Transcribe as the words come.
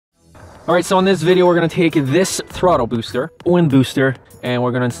All right, so in this video, we're gonna take this throttle booster, Windbooster, and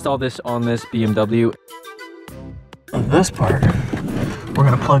we're gonna install this on this BMW. On this part, we're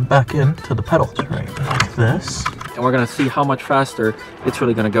gonna plug back into the pedals, right? Like this. And we're gonna see how much faster it's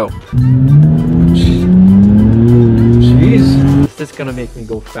really gonna go. Jeez, is this gonna make me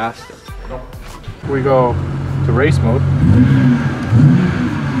go faster? We go to race mode.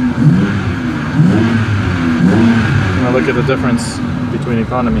 Now look at the difference between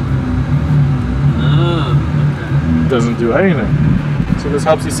economy. Okay. Doesn't do anything. So this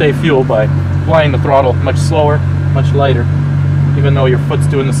helps you save fuel by applying the throttle much slower, much lighter. Even though your foot's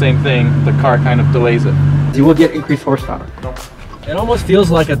doing the same thing, the car kind of delays it. You will get increased horsepower. No. It almost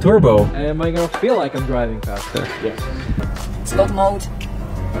feels like a turbo. Am I gonna feel like I'm driving faster? Yes. Sport mode,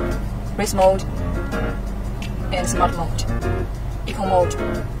 race mode, and smart mode. Eco mode,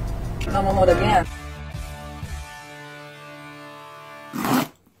 normal mode again.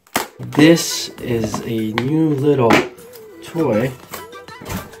 This is a new little toy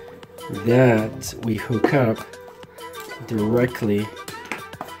that we hook up directly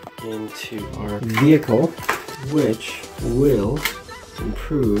into our vehicle, which will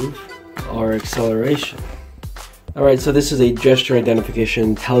improve our acceleration. Alright, so this is a gesture identification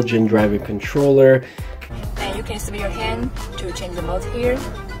intelligent driving controller. And you can switch your hand to change the mode here.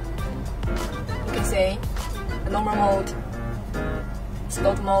 You can say the normal mode,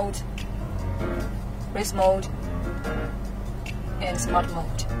 sport mode, race mode, and smart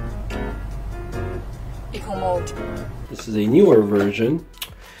mode. Eco mode. This is a newer version,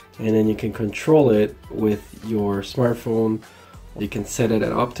 and then you can control it with your smartphone. You can set it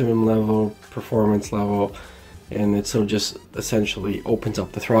at optimum level, performance level, and it so just essentially opens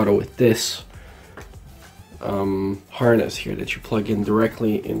up the throttle with this harness here that you plug in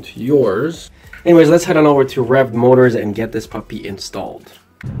directly into yours. Anyways, let's head on over to RevvdMotors and get this puppy installed.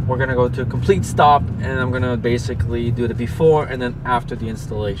 We're gonna go to a complete stop, and I'm gonna basically do the before and then after the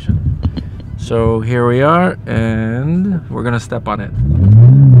installation. So here we are, and we're gonna step on it.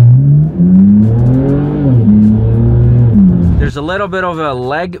 There's a little bit of a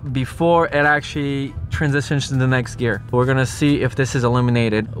lag before it actually transitions to the next gear. We're gonna see if this is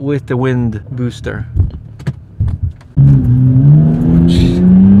eliminated with the Windbooster.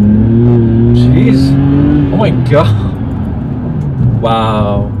 Jeez, oh my god.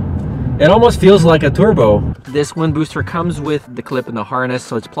 Wow, it almost feels like a turbo. This Windbooster comes with the clip and the harness,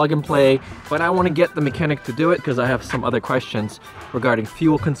 so it's plug and play, but I want to get the mechanic to do it because I have some other questions regarding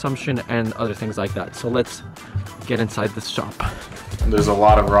fuel consumption and other things like that. So let's get inside this shop. There's a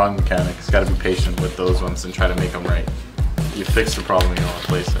lot of wrong mechanics. Got to be patient with those ones and try to make them right. You fix the problem, you don't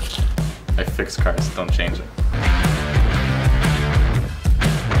replace it. I fix cars, don't change it.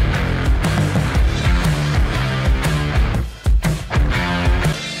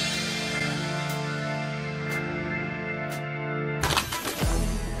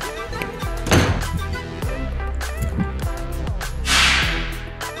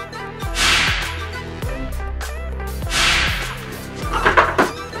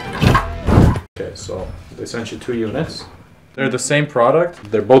 Okay, so they sent you 2 units. They're the same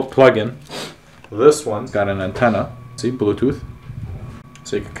product. They're both plug-in. This one's got an antenna, see, Bluetooth.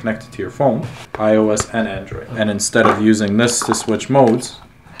 So you can connect it to your phone, iOS and Android. And instead of using this to switch modes,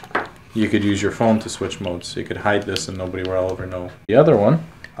 you could use your phone to switch modes. So you could hide this and nobody will ever know. The other one,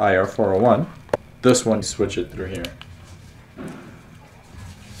 IR401, this one you switch it through here.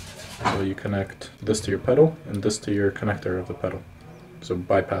 So you connect this to your pedal and this to your connector of the pedal. So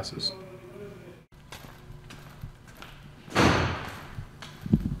bypasses.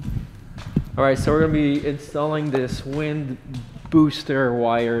 Alright, so we're going to be installing this Windbooster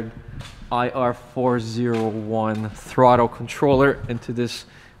wired IR401 throttle controller into this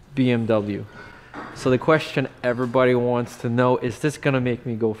BMW. So the question everybody wants to know, is this going to make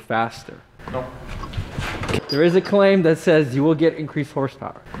me go faster? No. There is a claim that says you will get increased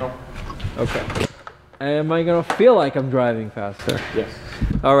horsepower. No. Okay. Am I going to feel like I'm driving faster? Yes.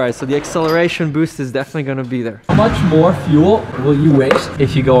 Alright, so the acceleration boost is definitely going to be there. How much more fuel will you waste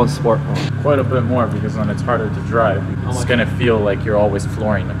if you go on sport mode? Quite a bit more, because when it's harder to drive, it's going to feel like you're always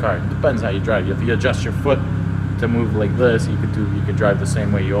flooring the car. It depends how you drive. If you adjust your foot to move like this, you could drive the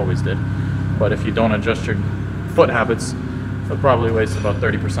same way you always did. But if you don't adjust your foot habits, it'll probably waste about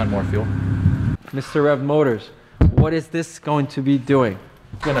 30% more fuel. Mr. RevvdMotors, what is this going to be doing?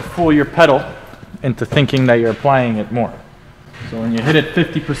 It's going to fool your pedal into thinking that you're applying it more. So when you hit it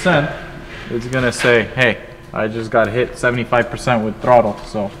 50%, it's going to say, hey, I just got hit 75% with throttle,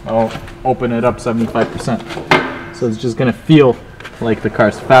 so I'll open it up 75%. So it's just going to feel like the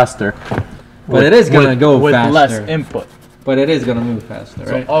car's faster. But it is going to go with faster. less input. But it is gonna move faster,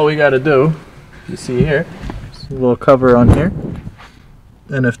 right? So all we gotta do, you see here, is a little cover on here.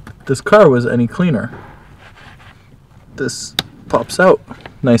 And if this car was any cleaner, this pops out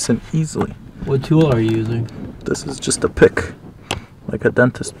nice and easily. What tool are you using? This is just a pick, like a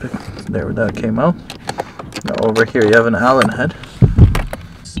dentist pick. There, that came out. Now over here you have an Allen head.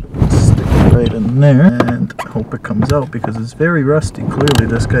 Stick it right in there and hope it comes out because it's very rusty. Clearly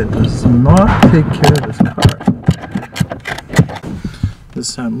this guy does not take care of this car.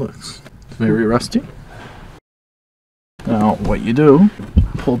 This hand looks very rusty. Now what you do,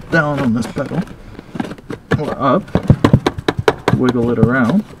 pull down on this pedal or up, wiggle it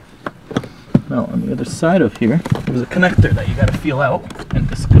around. Now on the other side of here, there's a connector that you gotta feel out and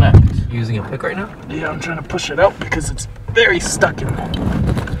disconnect. You using a pick right now? Yeah, I'm trying to push it out because it's very stuck in there.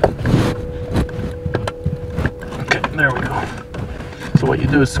 Okay, there we go. So what you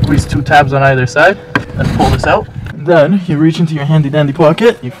do is squeeze 2 tabs on either side and pull this out. And then you reach into your handy dandy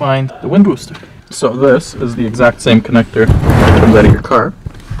pocket, you find the wind booster. So this is the exact same connector that comes out of your car.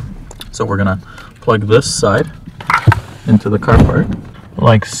 So we're gonna plug this side into the car part,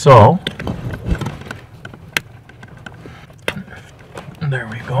 like so. There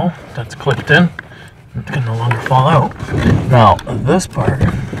we go, that's clicked in. It can no longer fall out. Now this part,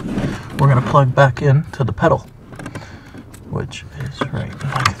 we're gonna plug back in to the pedal, which is right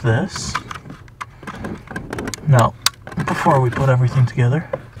like this. Now, before we put everything together,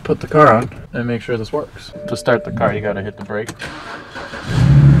 put the car on and make sure this works. To start the car, you gotta hit the brake.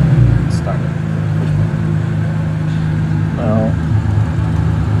 Start it. Now,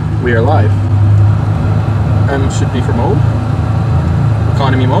 we are live. M should be for mode.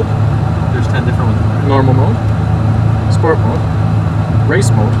 Economy mode. There's 10 different ones. Normal mode. Sport mode.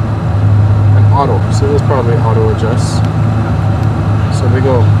 Race mode. And auto. So this probably auto adjusts. So we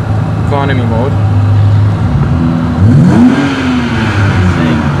go economy mode.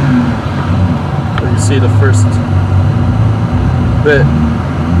 So you see the first bit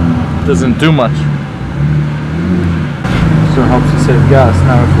doesn't do much. So it helps you save gas.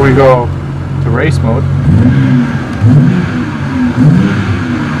 Now if we go to race mode,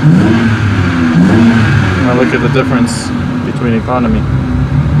 now look at the difference between economy.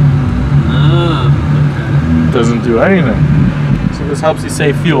 Okay. Doesn't do anything. So this helps you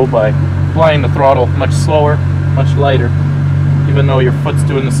save fuel by applying the throttle much slower, much lighter. Even though your foot's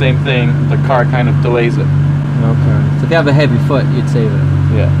doing the same thing, the car kind of delays it. Okay. So if you have a heavy foot, you'd save it.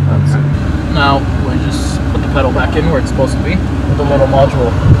 Yeah. That's it. Now we just put the pedal back in where it's supposed to be, with the little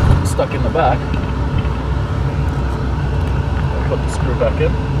module stuck in the back. Put the screw back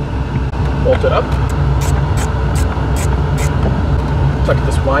in, bolt it up, tuck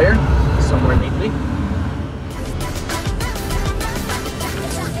this wire somewhere neatly.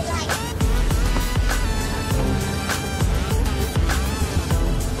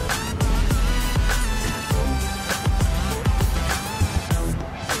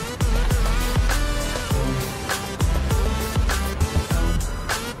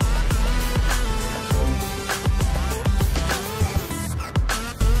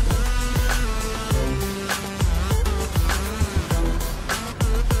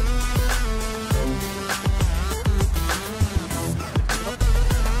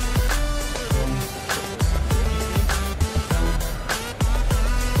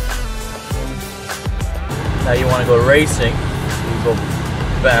 Now you want to go racing, you go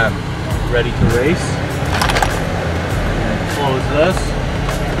bam, ready to race, and close this,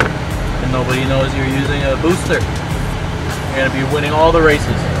 and nobody knows you're using a booster. You're going to be winning all the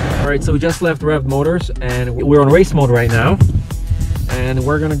races. Alright, so we just left RevvdMotors and we're on race mode right now. And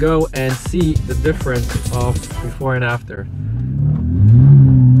we're gonna go and see the difference of before and after.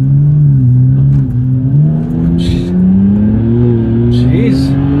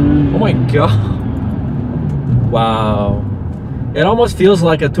 Jeez. Oh my god. Wow. It almost feels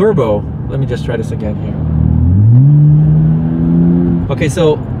like a turbo. Let me just try this again here. Okay,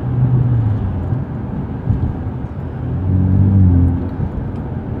 so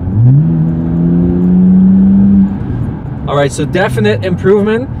alright, so definite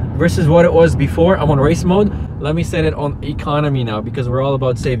improvement versus what it was before. I'm on race mode. Let me set it on economy now because we're all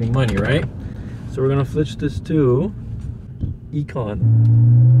about saving money, right? So we're gonna switch this to econ.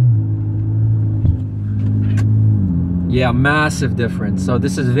 Yeah, massive difference. So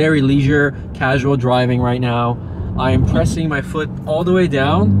this is very leisure, casual driving right now. I am pressing my foot all the way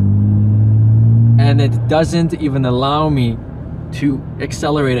down and it doesn't even allow me to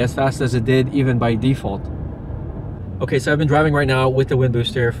accelerate as fast as it did even by default. Okay, so I've been driving right now with the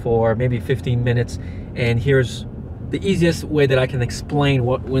Windbooster for maybe 15 minutes and here's the easiest way that I can explain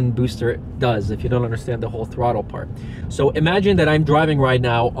what Windbooster does if you don't understand the whole throttle part. So imagine that I'm driving right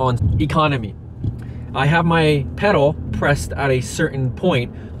now on economy. I have my pedal pressed at a certain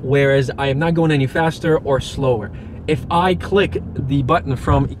point, whereas I am not going any faster or slower. If I click the button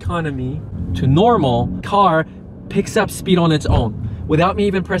from economy to normal, car picks up speed on its own without me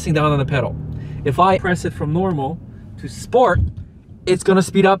even pressing down on the pedal. If I press it from normal to sport, it's gonna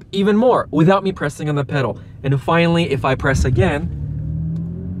speed up even more without me pressing on the pedal. And finally, if I press again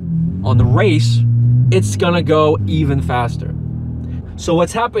on the race, it's gonna go even faster. So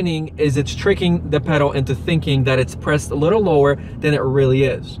what's happening is it's tricking the pedal into thinking that it's pressed a little lower than it really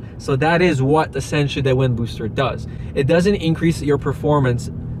is. So that is what essentially the Windbooster does. It doesn't increase your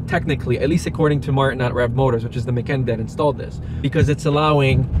performance technically, at least according to Martin at RevvdMotors, which is the mechanic that installed this, because it's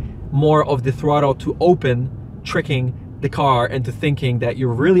allowing more of the throttle to open, tricking the car into thinking that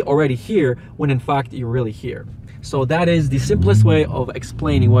you're really already here when in fact you're really here. So that is the simplest way of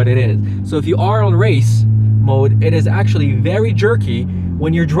explaining what it is. So if you are on race mode, it is actually very jerky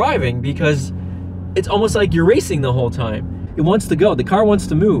when you're driving because it's almost like you're racing the whole time. It wants to go, the car wants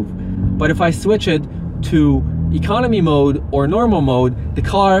to move. But if I switch it to economy mode or normal mode, the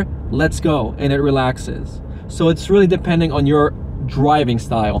car lets go and it relaxes. So it's really depending on your driving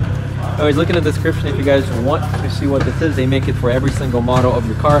style. Always look in the description if you guys want to see what this is. They make it for every single model of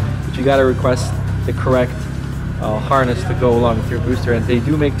your car, but you gotta request the correct harness to go along with your booster. And they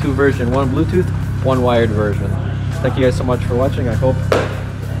do make two versions, one Bluetooth, one wired version. Thank you guys so much for watching. I hope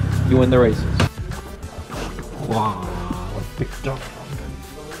you win the races. Wow, big dog.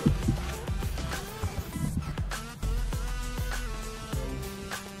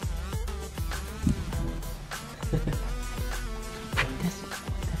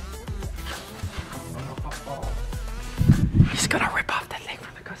 He's gonna rip off that thing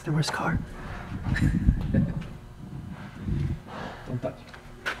from the customer's car.